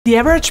The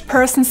average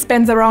person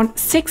spends around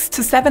 6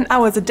 to 7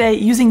 hours a day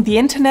using the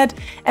internet,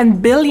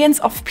 and billions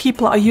of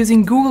people are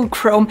using Google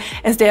Chrome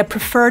as their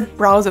preferred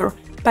browser.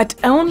 But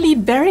only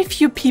very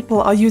few people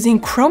are using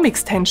Chrome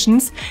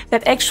extensions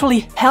that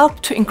actually help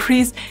to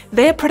increase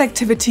their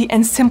productivity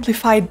and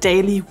simplify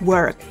daily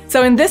work.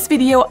 So in this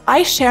video,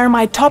 I share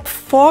my top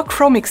 4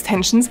 Chrome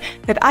extensions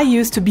that I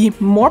use to be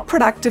more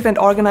productive and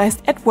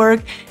organized at work,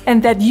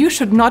 and that you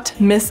should not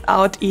miss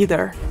out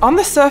either. On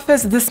the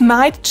surface, this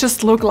might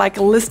just look like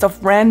a list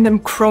of random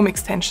Chrome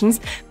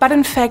extensions, but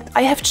in fact,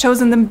 I have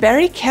chosen them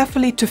very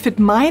carefully to fit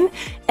mine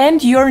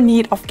and your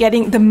need of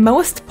getting the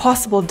most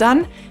possible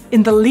done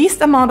in the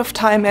least amount of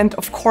time and,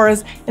 of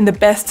course, in the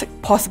best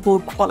possible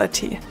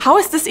quality. How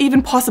is this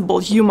even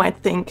possible, you might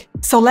think?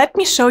 So let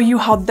me show you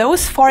how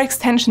those 4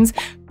 extensions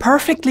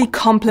perfectly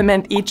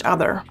complement each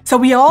other. So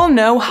we all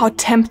know how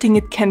tempting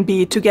it can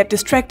be to get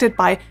distracted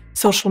by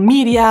social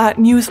media,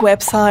 news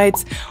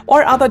websites,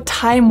 or other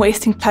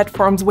time-wasting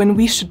platforms when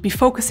we should be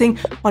focusing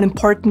on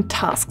important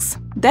tasks.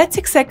 That's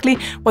exactly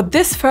what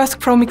this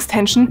first Chrome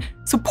extension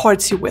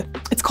supports you with.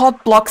 It's called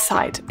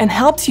BlockSite and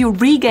helps you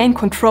regain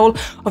control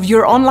of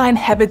your online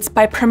habits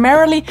by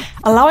primarily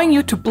allowing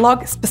you to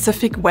block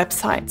specific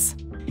websites.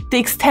 The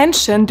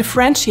extension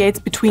differentiates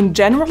between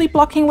generally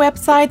blocking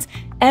websites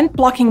and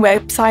blocking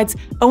websites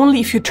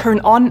only if you turn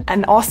on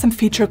an awesome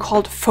feature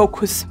called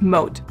Focus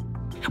Mode.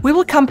 We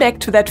will come back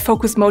to that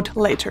focus mode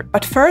later,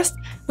 but first,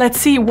 let's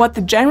see what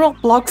the general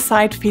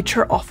BlockSite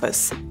feature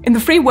offers. In the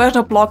free version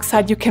of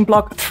BlockSite, you can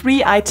block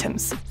 3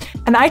 items.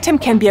 An item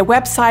can be a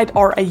website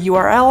or a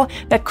URL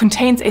that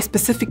contains a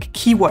specific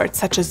keyword,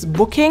 such as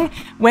booking,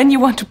 when you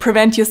want to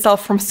prevent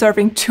yourself from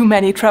surfing too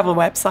many travel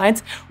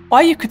websites,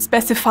 or you could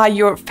specify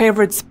your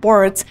favorite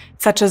sports,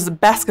 such as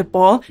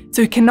basketball,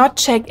 so you cannot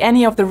check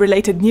any of the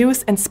related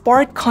news and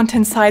sport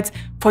content sites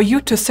for you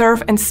to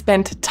surf and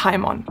spend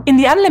time on. In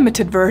the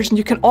unlimited version,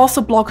 you can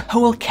also block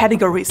whole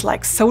categories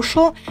like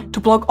social to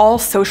block all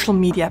social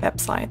media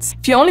websites.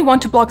 If you only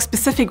want to block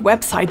specific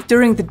websites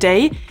during the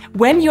day,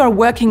 when you are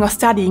working or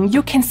studying,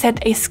 you can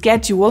set a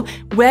schedule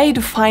where you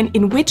define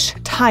in which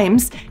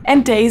times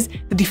and days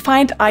the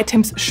defined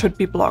items should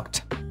be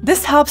blocked.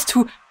 This helps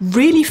to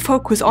really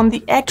focus on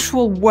the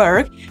actual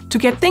work to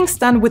get things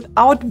done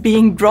without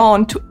being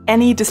drawn to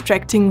any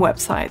distracting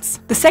websites.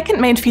 The second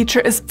main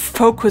feature is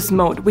Focus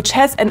Mode, which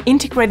has an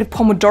integrated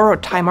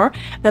Pomodoro timer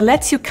that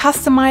lets you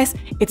customize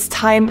its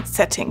time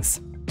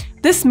settings.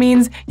 This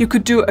means you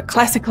could do a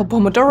classical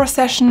Pomodoro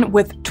session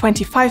with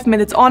 25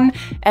 minutes on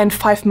and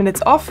 5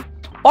 minutes off,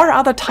 or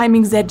other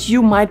timings that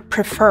you might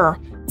prefer,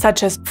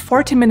 such as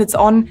 40 minutes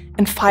on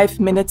and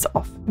 5 minutes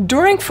off.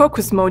 During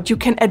Focus Mode, you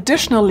can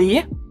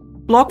additionally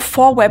block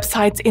 4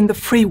 websites in the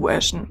free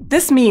version.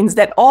 This means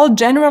that all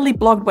generally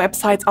blocked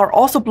websites are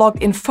also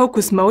blocked in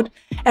Focus Mode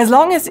as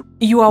long as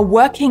you are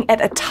working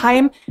at a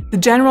time the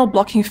general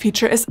blocking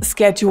feature is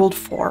scheduled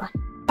for.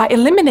 By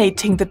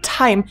eliminating the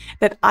time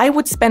that I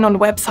would spend on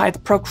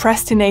websites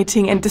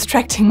procrastinating and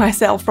distracting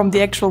myself from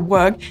the actual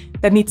work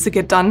that needs to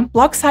get done,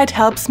 BlockSite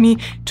helps me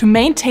to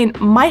maintain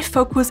my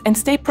focus and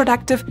stay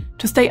productive,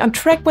 to stay on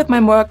track with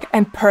my work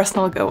and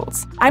personal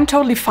goals. I'm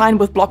totally fine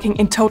with blocking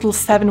in total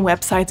 7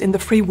 websites in the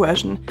free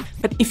version,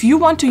 but if you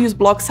want to use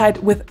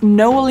BlockSite with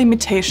no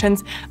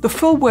limitations, the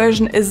full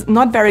version is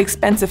not very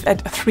expensive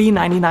at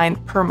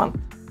 $3.99 per month.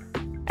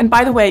 And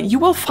by the way, you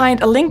will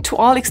find a link to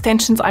all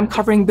extensions I'm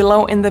covering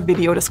below in the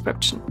video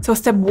description. So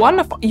step 1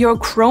 of your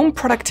Chrome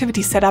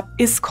productivity setup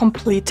is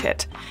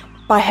completed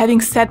by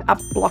having set up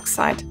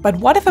BlockSite. But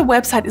what if a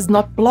website is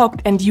not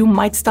blocked and you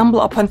might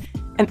stumble upon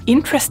an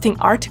interesting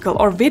article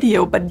or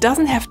video but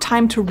doesn't have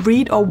time to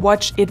read or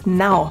watch it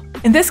now?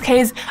 In this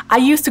case, I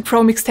use the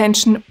Chrome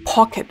extension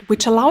Pocket,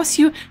 which allows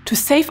you to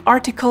save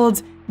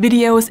articles,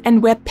 videos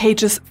and web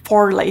pages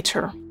for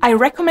later. I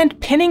recommend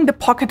pinning the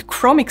Pocket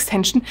Chrome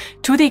extension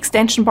to the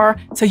extension bar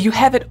so you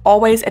have it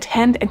always at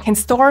hand and can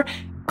store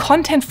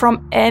content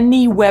from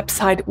any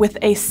website with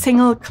a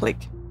single click.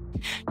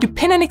 You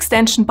pin an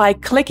extension by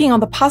clicking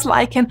on the puzzle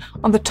icon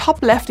on the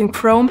top left in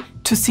Chrome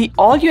to see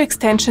all your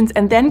extensions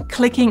and then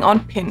clicking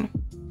on Pin.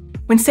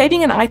 When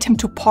saving an item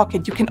to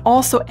Pocket, you can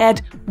also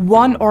add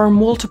 1 or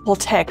multiple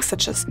tags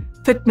such as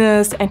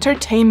fitness,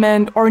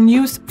 entertainment, or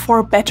news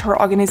for better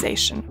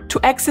organization. To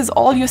access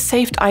all your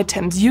saved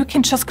items, you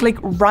can just click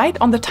right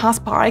on the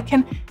taskbar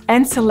icon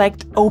and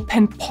select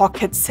Open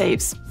Pocket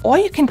Saves. Or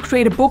you can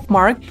create a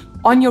bookmark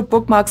on your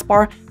bookmarks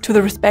bar to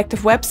the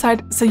respective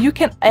website so you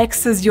can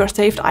access your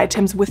saved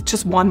items with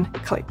just 1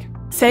 click.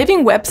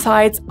 Saving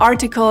websites,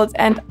 articles,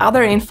 and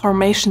other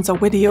informations or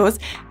videos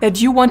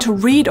that you want to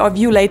read or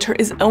view later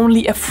is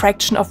only a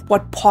fraction of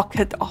what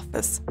Pocket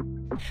offers.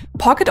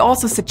 Pocket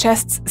also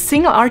suggests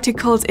single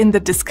articles in the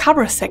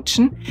Discover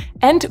section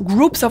and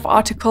groups of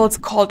articles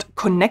called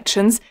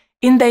connections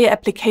in-day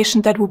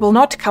application that we will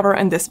not cover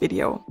in this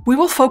video. We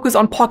will focus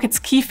on Pocket's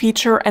key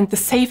feature and the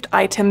saved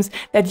items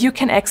that you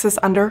can access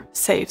under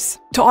Saves.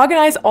 To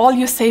organize all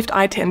your saved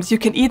items, you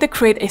can either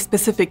create a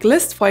specific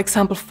list, for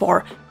example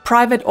for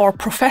private or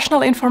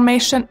professional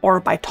information or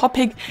by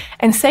topic,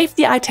 and save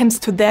the items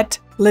to that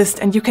list,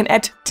 and you can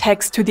add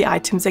text to the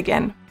items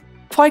again.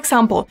 For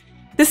example,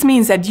 this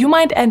means that you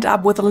might end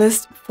up with a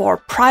list for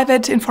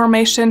private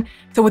information,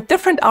 so with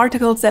different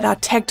articles that are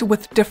tagged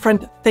with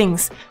different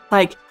things,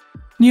 like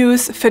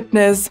news,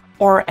 fitness,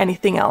 or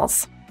anything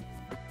else.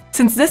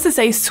 Since this is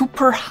a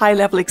super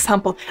high-level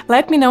example,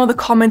 let me know in the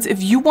comments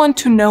if you want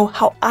to know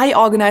how I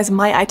organize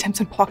my items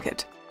in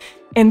Pocket.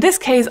 In this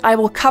case, I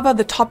will cover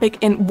the topic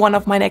in one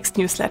of my next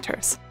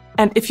newsletters.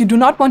 And if you do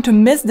not want to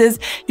miss this,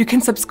 you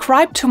can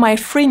subscribe to my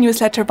free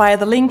newsletter via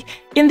the link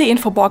in the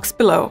info box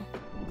below.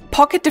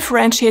 Pocket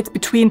differentiates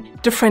between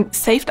different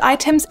saved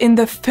items in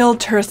the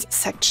filters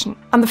section.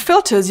 Under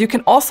filters, you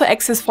can also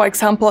access, for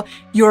example,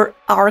 your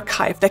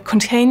archive that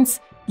contains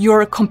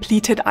your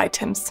completed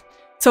items.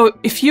 So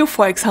if you,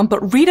 for example,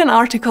 read an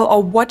article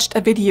or watched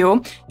a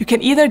video, you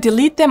can either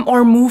delete them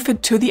or move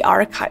it to the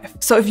archive.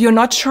 So if you're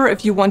not sure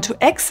if you want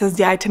to access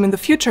the item in the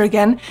future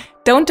again,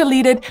 don't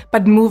delete it,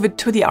 but move it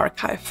to the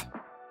archive.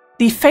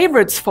 The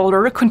favorites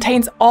folder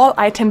contains all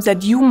items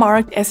that you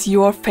marked as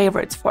your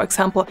favorites, for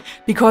example,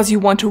 because you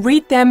want to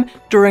read them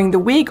during the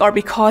week or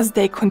because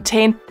they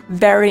contain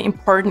very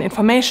important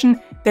information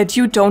that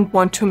you don't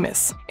want to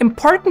miss.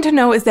 Important to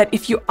know is that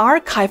if you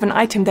archive an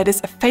item that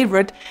is a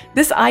favorite,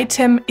 this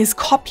item is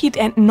copied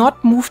and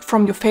not moved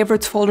from your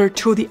favorites folder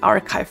to the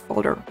archive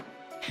folder.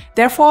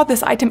 Therefore,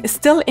 this item is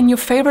still in your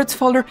favorites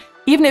folder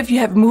even if you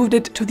have moved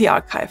it to the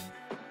archive.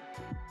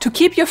 To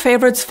keep your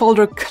favorites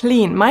folder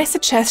clean, my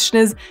suggestion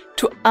is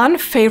to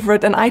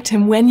unfavorite an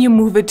item when you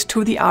move it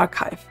to the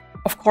archive.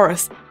 Of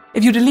course,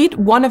 if you delete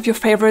one of your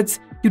favorites,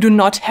 you do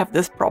not have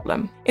this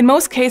problem. In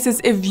most cases,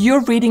 if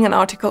you're reading an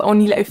article,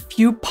 only a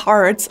few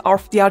parts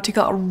of the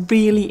article are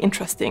really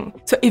interesting.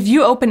 So if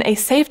you open a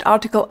saved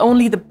article,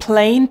 only the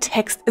plain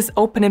text is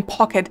open in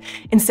Pocket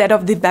instead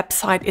of the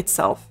website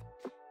itself.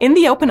 In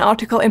the open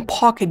article in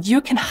Pocket,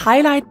 you can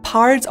highlight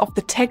parts of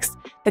the text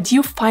that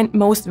you find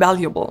most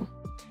valuable.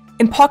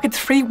 In Pocket's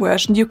free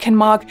version, you can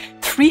mark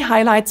 3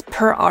 highlights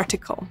per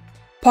article.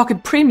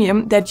 Pocket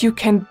Premium, that you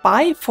can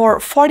buy for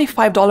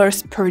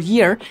 $45 per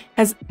year,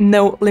 has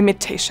no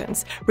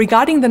limitations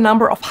regarding the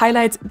number of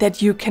highlights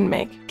that you can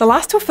make. The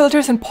last 2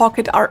 filters in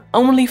Pocket are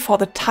only for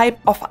the type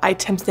of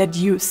items that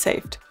you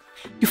saved.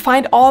 You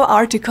find all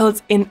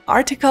articles in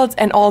articles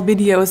and all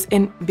videos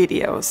in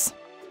videos.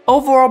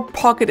 Overall,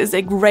 Pocket is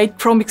a great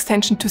Chrome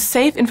extension to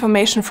save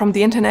information from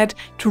the internet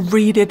to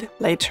read it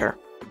later.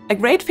 A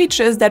great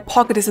feature is that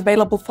Pocket is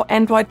available for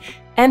Android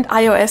and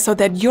iOS so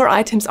that your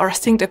items are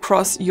synced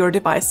across your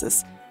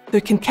devices. So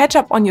you can catch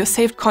up on your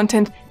saved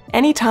content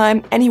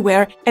anytime,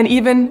 anywhere, and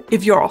even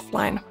if you're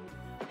offline.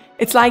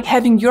 It's like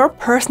having your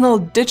personal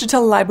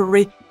digital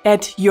library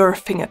at your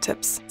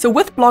fingertips. So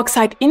with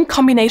BlogSight in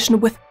combination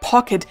with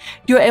Pocket,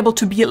 you're able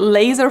to be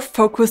laser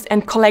focused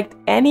and collect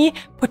any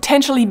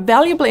potentially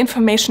valuable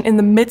information in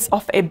the midst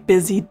of a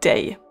busy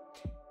day.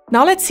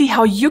 Now let's see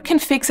how you can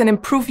fix and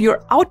improve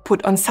your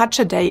output on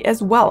such a day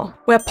as well.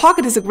 Where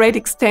Pocket is a great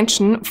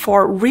extension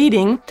for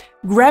reading,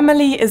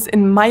 Grammarly is,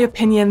 in my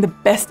opinion, the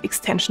best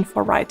extension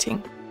for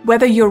writing.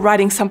 Whether you're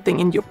writing something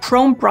in your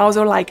Chrome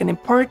browser like an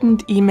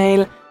important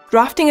email,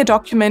 drafting a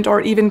document, or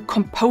even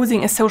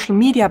composing a social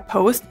media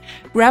post,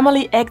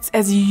 Grammarly acts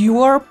as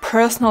your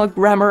personal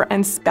grammar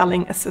and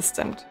spelling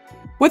assistant.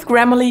 With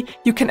Grammarly,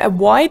 you can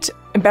avoid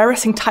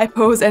embarrassing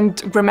typos and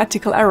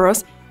grammatical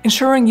errors,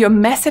 ensuring your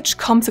message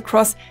comes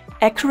across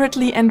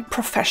accurately and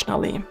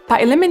professionally. By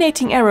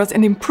eliminating errors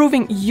and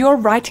improving your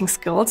writing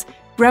skills,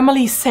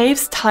 Grammarly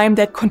saves time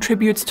that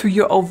contributes to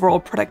your overall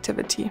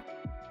productivity.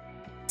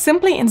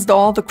 Simply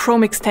install the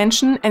Chrome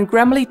extension and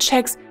Grammarly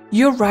checks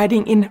your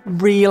writing in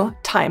real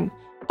time,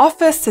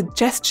 offers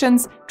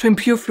suggestions to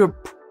improve your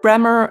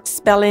grammar,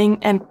 spelling,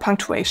 and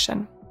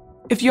punctuation.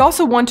 If you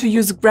also want to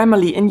use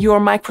Grammarly in your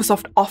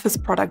Microsoft Office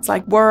products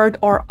like Word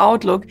or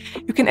Outlook,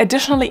 you can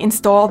additionally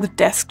install the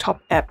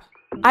desktop app.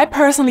 I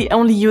personally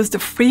only use the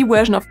free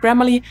version of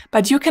Grammarly,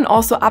 but you can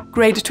also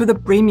upgrade to the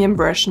premium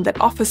version that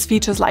offers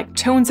features like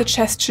tone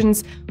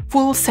suggestions,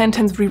 full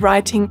sentence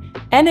rewriting,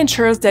 and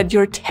ensures that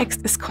your text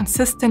is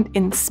consistent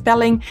in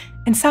spelling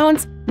and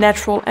sounds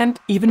natural and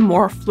even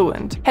more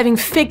fluent. Having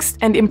fixed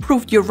and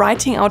improved your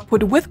writing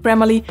output with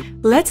Grammarly,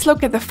 let's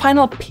look at the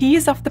final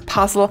piece of the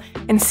puzzle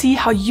and see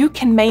how you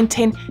can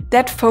maintain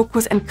that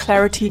focus and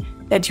clarity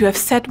that you have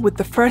set with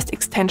the first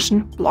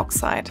extension,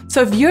 BlogSight.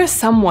 So if you're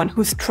someone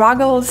who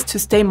struggles to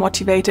stay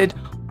motivated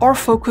or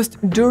focused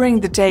during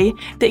the day,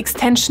 the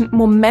extension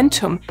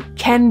Momentum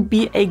can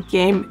be a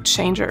game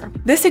changer.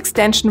 This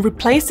extension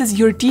replaces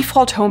your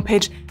default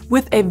homepage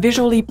with a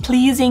visually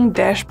pleasing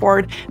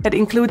dashboard that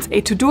includes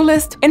a to-do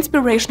list,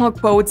 inspirational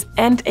quotes,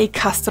 and a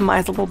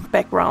customizable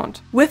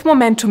background. With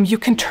Momentum, you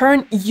can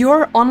turn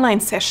your online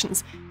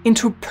sessions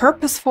into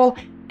purposeful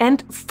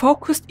and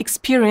focused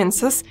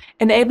experiences,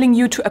 enabling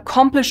you to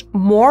accomplish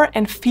more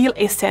and feel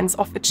a sense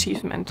of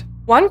achievement.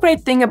 One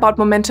great thing about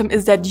Momentum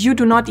is that you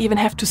do not even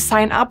have to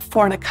sign up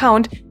for an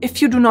account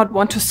if you do not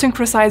want to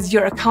synchronize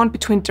your account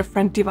between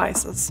different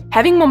devices.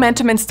 Having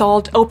Momentum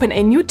installed, open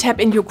a new tab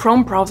in your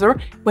Chrome browser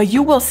where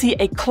you will see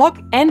a clock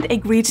and a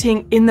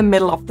greeting in the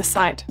middle of the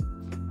site.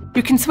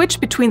 You can switch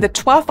between the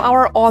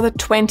 12-hour or the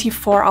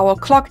 24-hour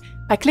clock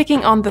by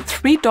clicking on the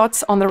 3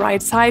 dots on the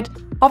right side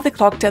of the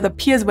clock that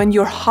appears when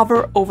you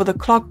hover over the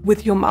clock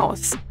with your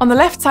mouse. On the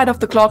left side of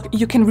the clock,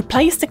 you can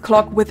replace the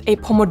clock with a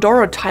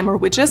Pomodoro timer,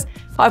 which is,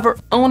 however,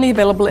 only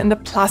available in the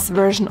Plus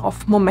version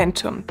of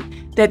Momentum,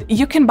 that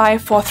you can buy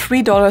for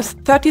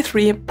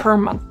 $3.33 per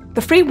month.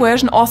 The free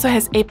version also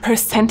has a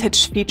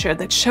percentage feature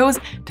that shows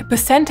the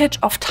percentage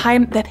of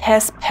time that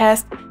has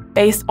passed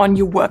based on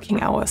your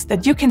working hours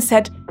that you can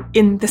set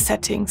in the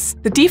settings.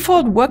 The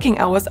default working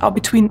hours are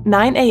between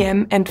 9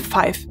 a.m. and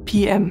 5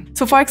 p.m.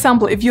 So for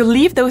example, if you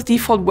leave those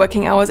default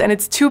working hours and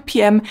it's 2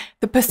 p.m.,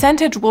 the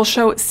percentage will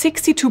show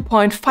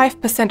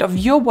 62.5% of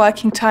your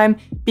working time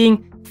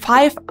being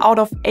 5 out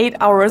of 8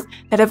 hours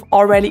that have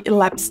already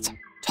elapsed.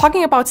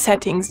 Talking about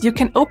settings, you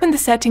can open the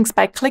settings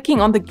by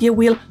clicking on the gear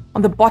wheel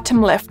on the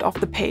bottom left of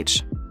the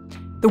page.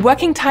 The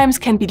working times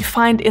can be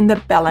defined in the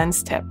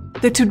Balance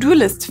tab. The To-Do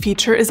list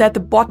feature is at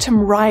the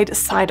bottom right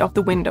side of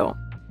the window.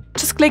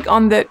 Just click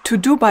on the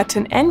To-Do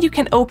button and you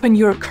can open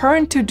your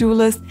current to-do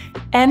list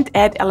and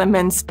add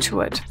elements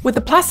to it. With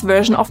the Plus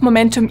version of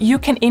Momentum, you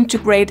can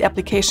integrate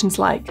applications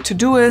like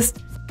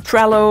Todoist,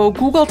 Trello,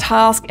 Google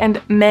Tasks,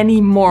 and many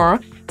more,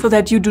 so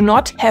that you do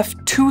not have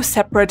two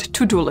separate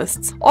to-do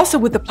lists. Also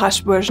with the Plus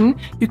version,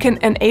 you can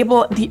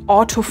enable the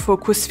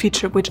autofocus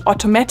feature, which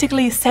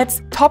automatically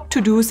sets top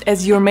to-dos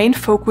as your main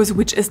focus,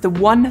 which is the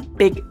one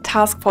big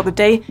task for the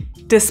day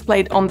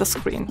displayed on the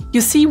screen.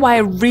 You see why I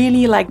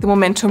really like the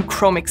Momentum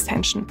Chrome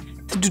extension.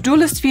 The to-do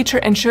list feature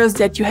ensures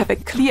that you have a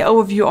clear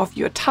overview of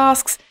your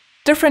tasks,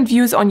 different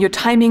views on your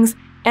timings,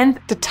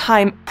 and the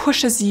time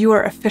pushes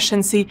your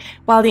efficiency,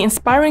 while the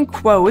inspiring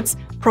quotes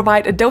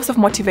provide a dose of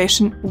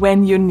motivation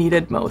when you need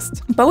it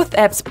most. Both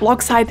apps,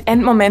 Blogsite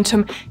and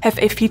Momentum, have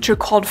a feature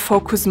called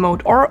Focus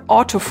Mode or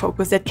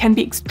Autofocus that can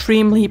be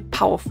extremely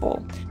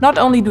powerful. Not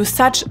only do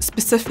such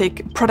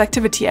specific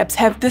productivity apps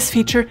have this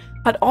feature,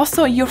 but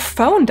also your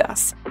phone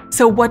does.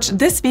 So watch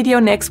this video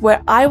next,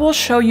 where I will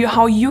show you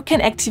how you can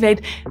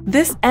activate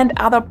this and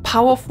other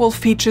powerful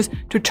features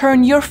to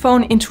turn your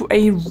phone into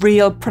a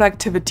real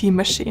productivity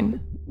machine.